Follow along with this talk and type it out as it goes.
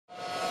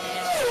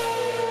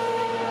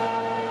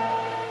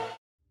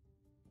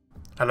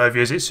Hello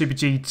viewers, it's Super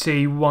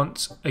GT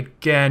once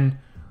again.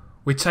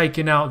 We're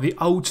taking out the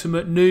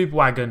ultimate noob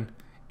wagon.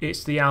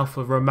 It's the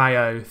Alfa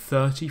Romeo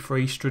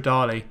 33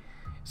 Stradale.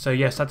 So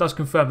yes, that does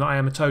confirm that I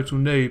am a total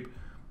noob.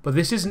 But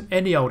this isn't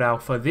any old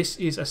Alfa, this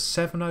is a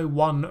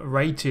 701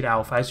 rated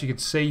Alfa, as you can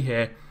see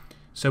here.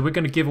 So we're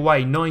going to give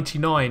away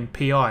 99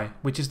 PI,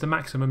 which is the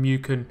maximum you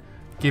can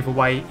give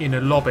away in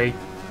a lobby.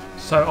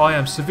 So I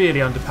am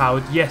severely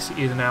underpowered. Yes, it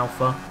is an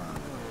Alfa,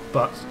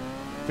 but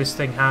this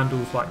thing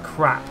handles like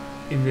crap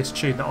in this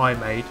tune that I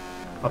made.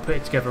 I put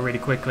it together really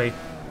quickly.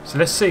 So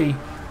let's see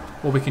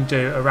what we can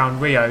do around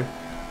Rio,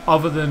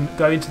 other than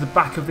go into the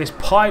back of this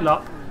pile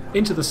up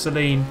into the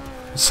saline.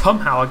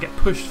 Somehow I get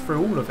pushed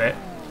through all of it,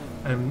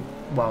 and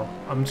well,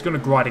 I'm just going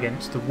to grind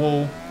against the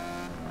wall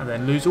and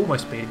then lose all my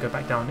speed and go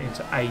back down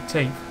into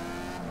 18th.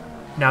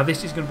 Now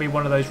this is going to be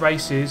one of those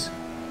races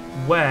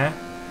where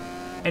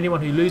anyone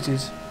who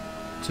loses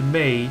to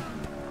me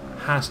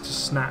has to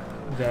snap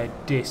their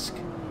disc.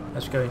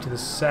 As we go into the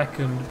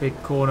second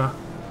big corner,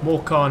 more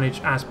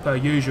carnage as per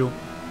usual.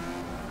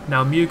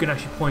 Now Mugen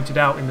actually pointed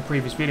out in the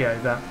previous video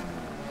that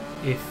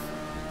if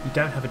you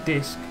don't have a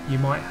disc, you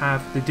might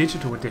have the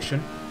digital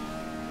edition,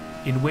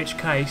 in which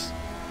case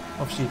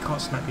obviously you can't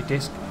snap your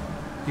disc,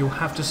 you'll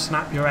have to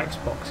snap your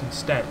Xbox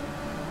instead.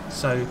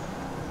 So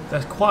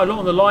there's quite a lot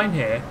on the line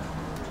here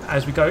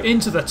as we go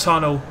into the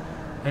tunnel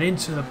and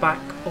into the back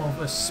of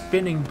a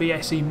spinning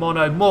BSE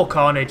mono. More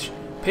carnage,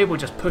 people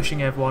just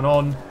pushing everyone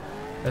on.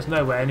 There's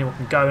nowhere anyone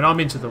can go, and I'm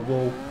into the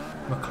wall.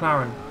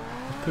 McLaren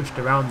is pushed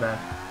around there.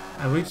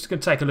 And we're just going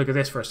to take a look at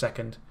this for a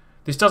second.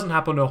 This doesn't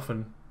happen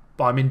often,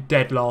 but I'm in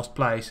dead last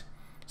place.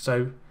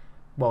 So,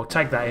 well,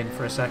 take that in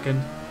for a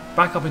second.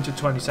 Back up into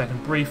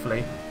 22nd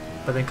briefly,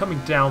 but then coming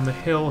down the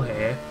hill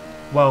here,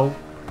 well,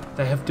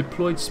 they have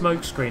deployed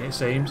smokescreen, it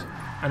seems,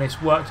 and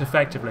it's worked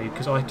effectively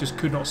because I just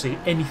could not see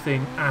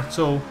anything at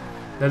all.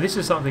 Now this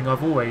is something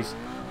I've always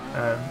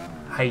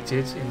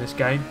hated in this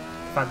game,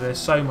 the fact that there's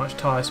so much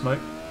tyre smoke.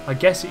 I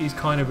guess it is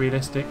kind of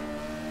realistic.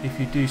 If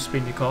you do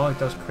spin your car, it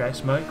does create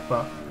smoke,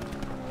 but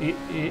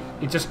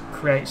it just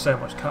creates so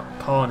much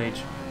carnage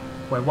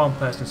when one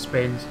person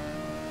spins,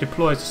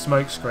 deploys the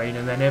smoke screen,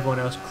 and then everyone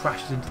else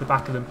crashes into the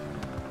back of them.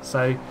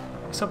 So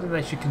it's something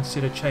they should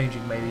consider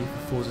changing maybe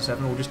for Forza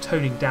 7, or just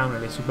toning down a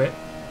little bit.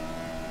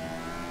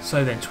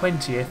 So then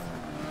 20th,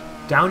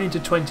 down into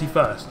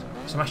 21st,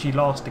 so I'm actually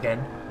last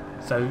again.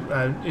 So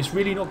it's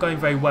really not going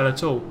very well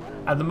at all.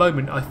 At the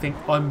moment I think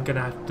I'm going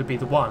to have to be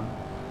the one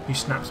who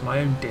snaps my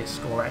own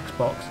disc or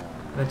Xbox.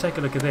 And then take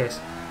a look at this.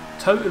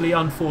 Totally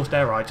unforced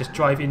error, I just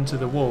drive into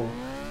the wall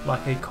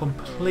like a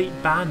complete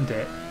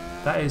bandit.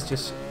 That is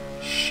just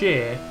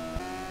sheer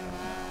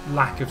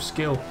lack of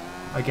skill,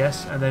 I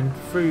guess. And then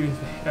through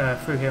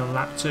here on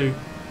lap 2,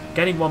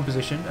 gaining one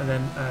position, and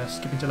then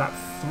skipping to lap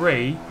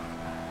 3,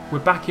 we're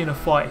back in a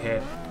fight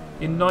here.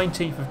 In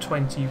 19th of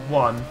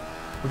 21,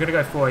 we're going to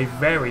go for a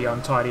very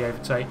untidy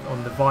overtake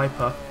on the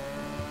Viper.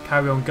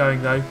 Carry on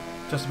going though,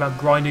 just about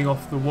grinding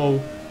off the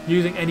wall,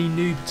 using any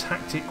noob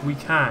tactic we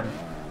can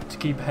to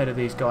keep ahead of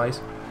these guys.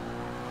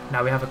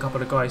 Now we have a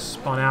couple of guys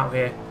spun out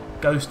here,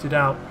 ghosted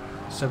out,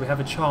 so we have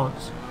a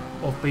chance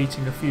of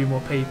beating a few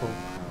more people.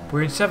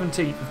 We're in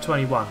 17th of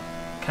 21.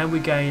 Can we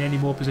gain any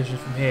more positions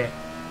from here?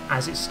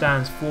 As it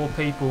stands, 4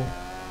 people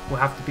will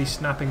have to be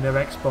snapping their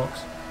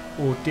Xbox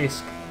or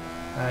disc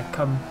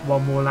come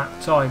one more lap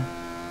time.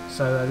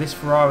 So this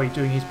Ferrari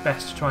doing his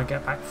best to try and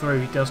get back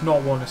through. He does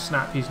not want to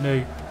snap his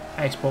new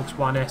Xbox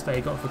One S that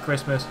he got for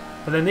Christmas.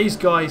 But then these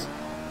guys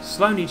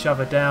slowing each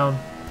other down.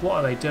 What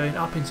are they doing?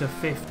 Up into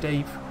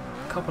 15th.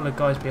 A couple of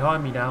guys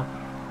behind me now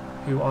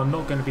who are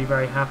not going to be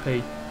very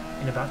happy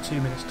in about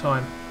 2 minutes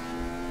time.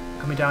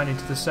 Coming down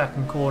into the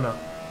second corner.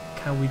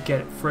 Can we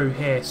get it through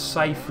here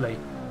safely?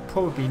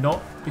 Probably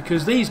not,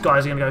 because these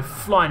guys are going to go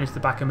flying into the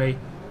back of me.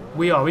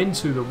 We are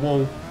into the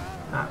wall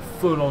at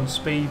full on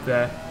speed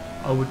there.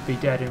 I would be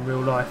dead in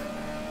real life.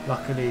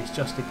 Luckily it's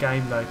just a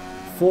game though.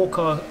 4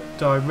 cars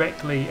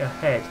directly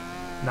ahead.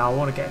 Now I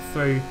want to get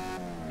through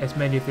as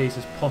many of these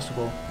as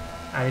possible,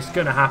 and it's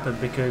going to happen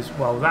because,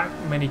 well, that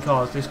many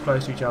cars this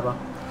close to each other,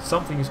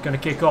 something is going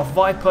to kick off.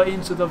 Viper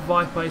into the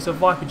Viper. It's a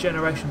Viper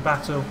generation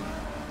battle.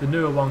 The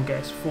newer one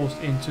gets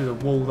forced into the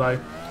wall though.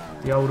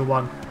 The older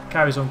one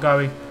carries on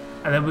going,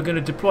 and then we're going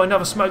to deploy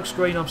another smoke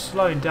screen. I'm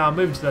slowing down,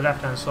 moving to the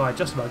left hand side,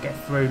 just about get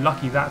through.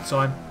 Lucky that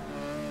time.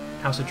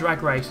 Now it's a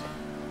drag race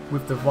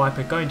with the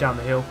Viper going down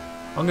the hill.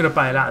 I'm going to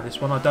bail out of this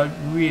one. I don't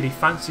really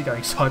fancy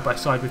going side by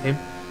side with him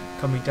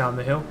coming down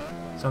the hill,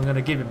 so I'm going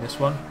to give him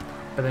this one.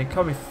 But then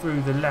coming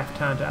through the left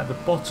hander at the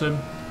bottom,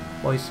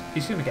 well, he's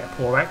going to get a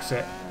poor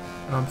exit,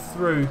 and I'm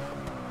through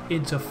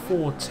into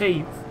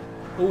 14th.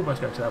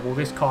 Almost going to that wall.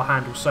 This car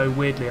handles so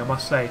weirdly, I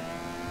must say.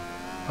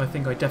 I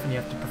think I definitely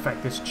have to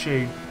perfect this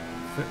tune.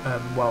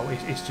 Well,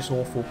 it's just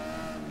awful.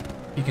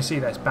 You can see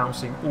that it's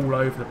bouncing all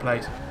over the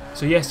place.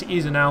 So yes, it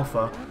is an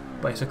Alfa,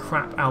 but it's a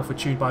crap Alfa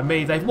tuned by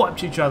me. They've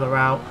wiped each other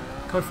out.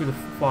 Coming through the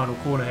final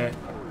corner here.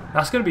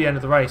 That's going to be the end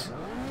of the race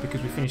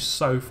because we finished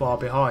so far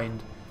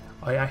behind.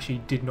 I actually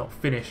did not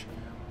finish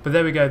But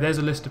there we go, there's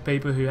a list of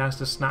people who has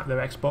to snap their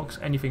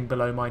Xbox, anything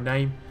below my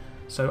name.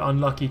 So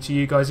unlucky to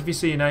you guys. If you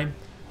see your name,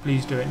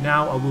 please do it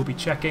now. I will be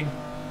checking.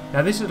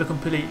 Now this is a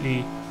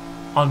completely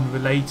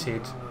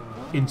unrelated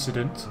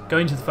incident.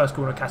 Going to the first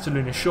corner,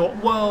 Catalunya short.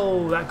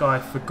 Whoa, that guy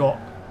forgot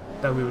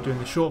that we were doing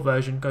the short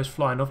version. Goes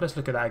flying off. Let's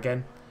look at that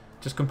again.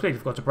 Just completely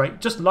forgot to brake.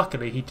 Just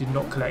luckily he did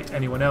not collect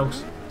anyone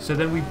else. So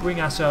then we bring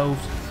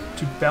ourselves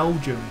to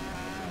Belgium,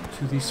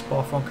 to the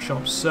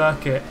Spa-Francorchamps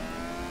circuit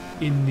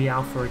in the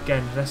Alfa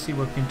again. Let's see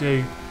what we can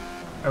do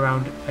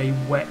around a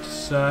wet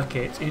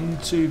circuit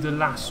into the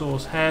last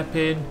source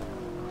hairpin.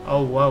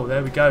 Oh whoa,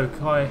 there we go.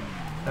 Kai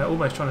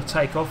almost trying to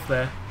take off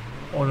there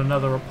on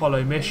another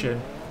Apollo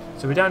mission.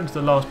 So we're down to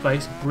the last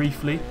place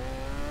briefly.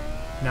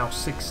 Now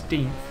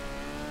 16th.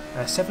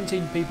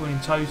 17 people in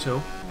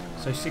total,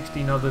 so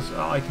 16 others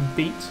I can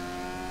beat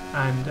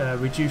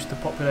and reduce the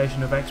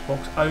population of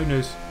Xbox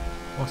owners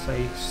once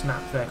they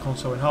snap their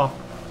console in half.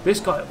 This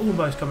guy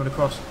almost coming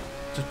across,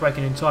 just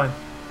breaking in time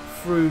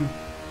through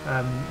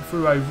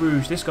Eau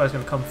Rouge. This guy's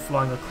going to come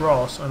flying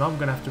across, and I'm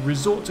going to have to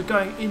resort to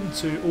going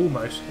into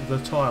almost the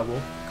tyre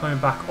wall, coming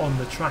back on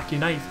the track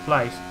in 8th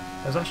place.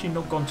 Has actually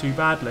not gone too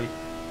badly.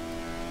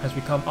 As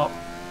we come up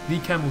the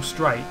Kemmel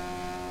Straight,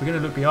 we're going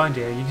to look behind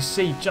here. You can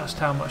see just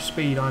how much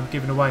speed I'm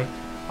giving away.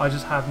 I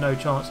just have no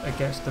chance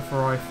against the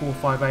Ferrari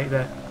 458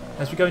 there.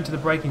 As we go into the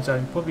braking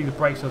zone, probably the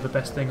brakes are the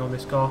best thing on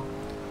this car.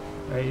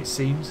 It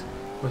seems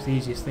was the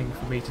easiest thing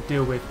for me to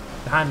deal with.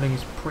 The handling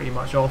is pretty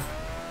much off.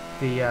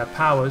 The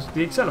powers,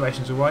 the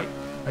acceleration's alright,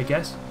 I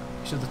guess.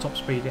 It's just the top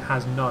speed, it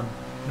has none.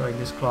 Not in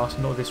this class,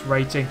 not this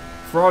rating.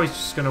 Ferrari's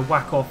just going to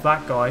whack off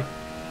that guy.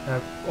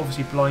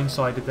 Obviously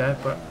blindsided there,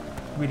 but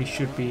really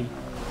should be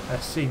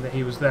seeing that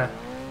he was there.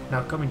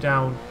 Now coming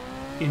down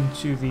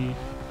into the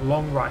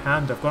long right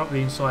hand, I've gone up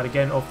the inside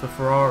again of the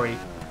Ferrari,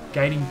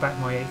 gaining back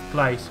my 8th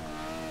place.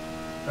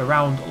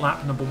 Around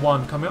lap number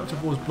 1, coming up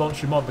towards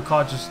Blanchimont, the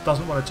car just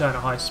doesn't want to turn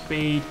at high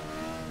speed.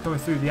 Coming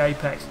through the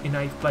apex in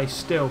 8th place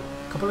still.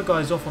 A couple of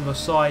guys off on the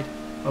side,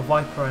 a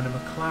Viper and a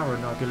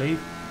McLaren I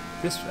believe.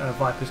 This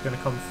Viper is going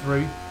to come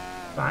through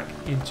back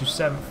into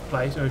 7th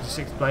place, or into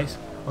 6th place.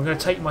 I'm going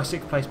to take my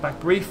 6th place back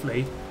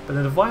briefly, but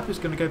then the Viper is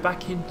going to go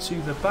back into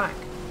the back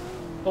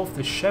of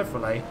the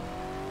Chevrolet.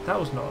 That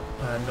was not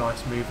a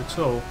nice move at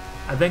all.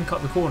 And then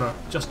cut the corner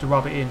just to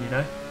rub it in, you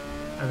know.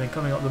 And then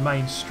coming up the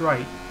main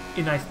straight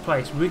in 8th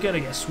place. We're going to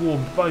get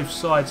swarmed both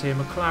sides here.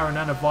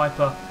 McLaren and a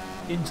Viper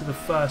into the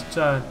first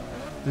turn.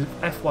 The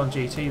F1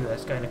 GT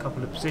there's gained a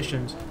couple of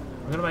positions.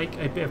 I'm going to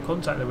make a bit of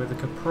contact there with the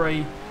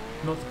Capri,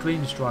 not the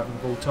cleanest driving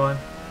of all time.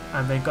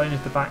 And then going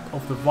into the back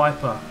of the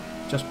Viper,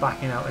 just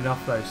backing out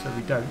enough though so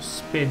we don't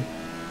spin.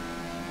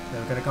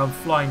 Then we're going to come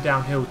flying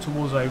downhill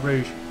towards Eau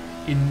Rouge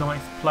in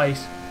 9th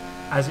place.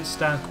 As it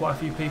stands, quite a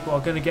few people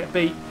are going to get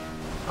beat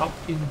up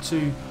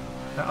into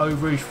Eau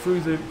Rouge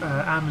through the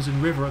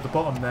Amazon River at the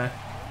bottom there.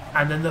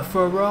 And then the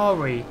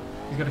Ferrari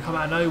is going to come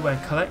out of nowhere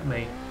and collect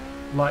me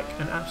like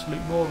an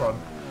absolute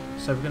moron.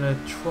 So we're going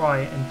to try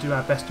and do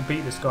our best to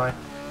beat this guy.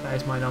 That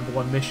is my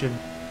 #1 mission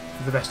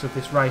for the rest of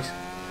this race.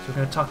 So we're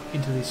going to tuck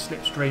into this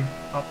slipstream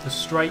up the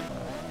straight.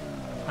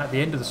 At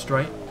the end of the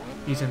straight,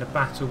 he's in a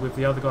battle with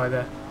the other guy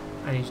there.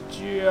 And he's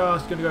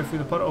just going to go through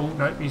the puddle. Oh,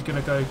 no, he's going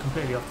to go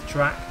completely off the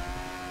track.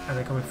 And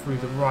then coming through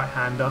the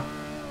right-hander.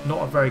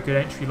 Not a very good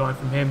entry line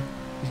from him.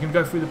 He's going to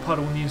go through the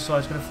puddle on the inside.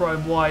 He's going to throw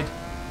him wide.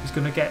 He's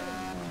going to get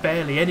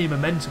barely any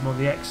momentum on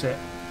the exit.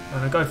 I'm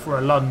going to go for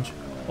a lunge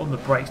on the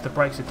brakes. The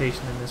brakes are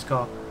decent in this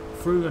car.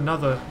 Through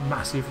another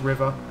massive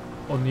river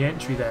on the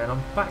entry there. And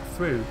I'm back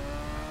through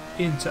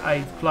into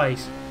 8th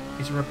place.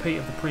 It's a repeat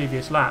of the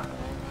previous lap.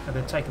 And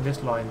then taking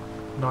this line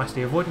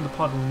nicely. Avoiding the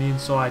puddle on the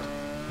inside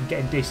and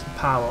getting decent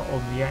power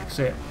on the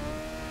exit.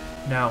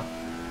 Now,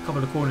 a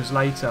couple of corners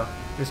later,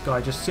 this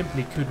guy just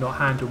simply could not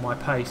handle my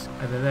pace,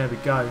 and then there we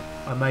go,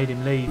 I made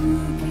him leave.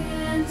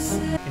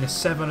 In a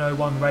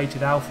 701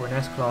 rated Alfa in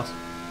S-Class,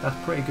 that's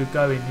pretty good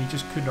going. He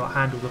just could not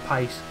handle the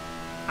pace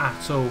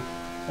at all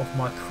of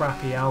my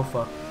crappy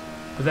Alfa.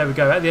 But there we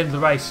go, at the end of the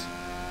race,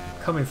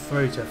 coming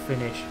through to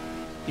finish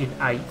in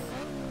 8th.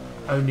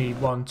 Only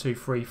 1, 2,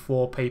 3,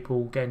 4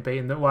 people getting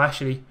beaten. Well,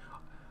 actually,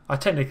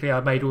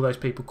 I made all those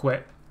people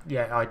quit.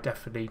 Yeah, I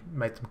definitely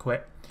made them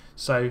quit.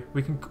 So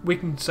we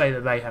can say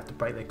that they have to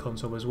break their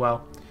console as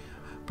well.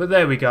 But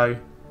there we go,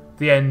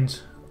 the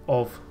end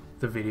of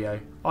the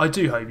video. I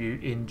do hope you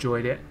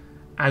enjoyed it.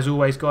 As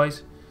always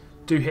guys,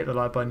 do hit the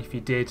like button if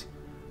you did.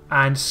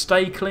 And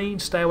stay clean,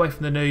 stay away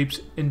from the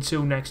noobs.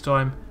 Until next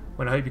time,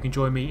 when I hope you can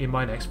join me in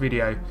my next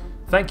video.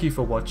 Thank you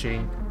for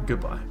watching,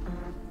 goodbye.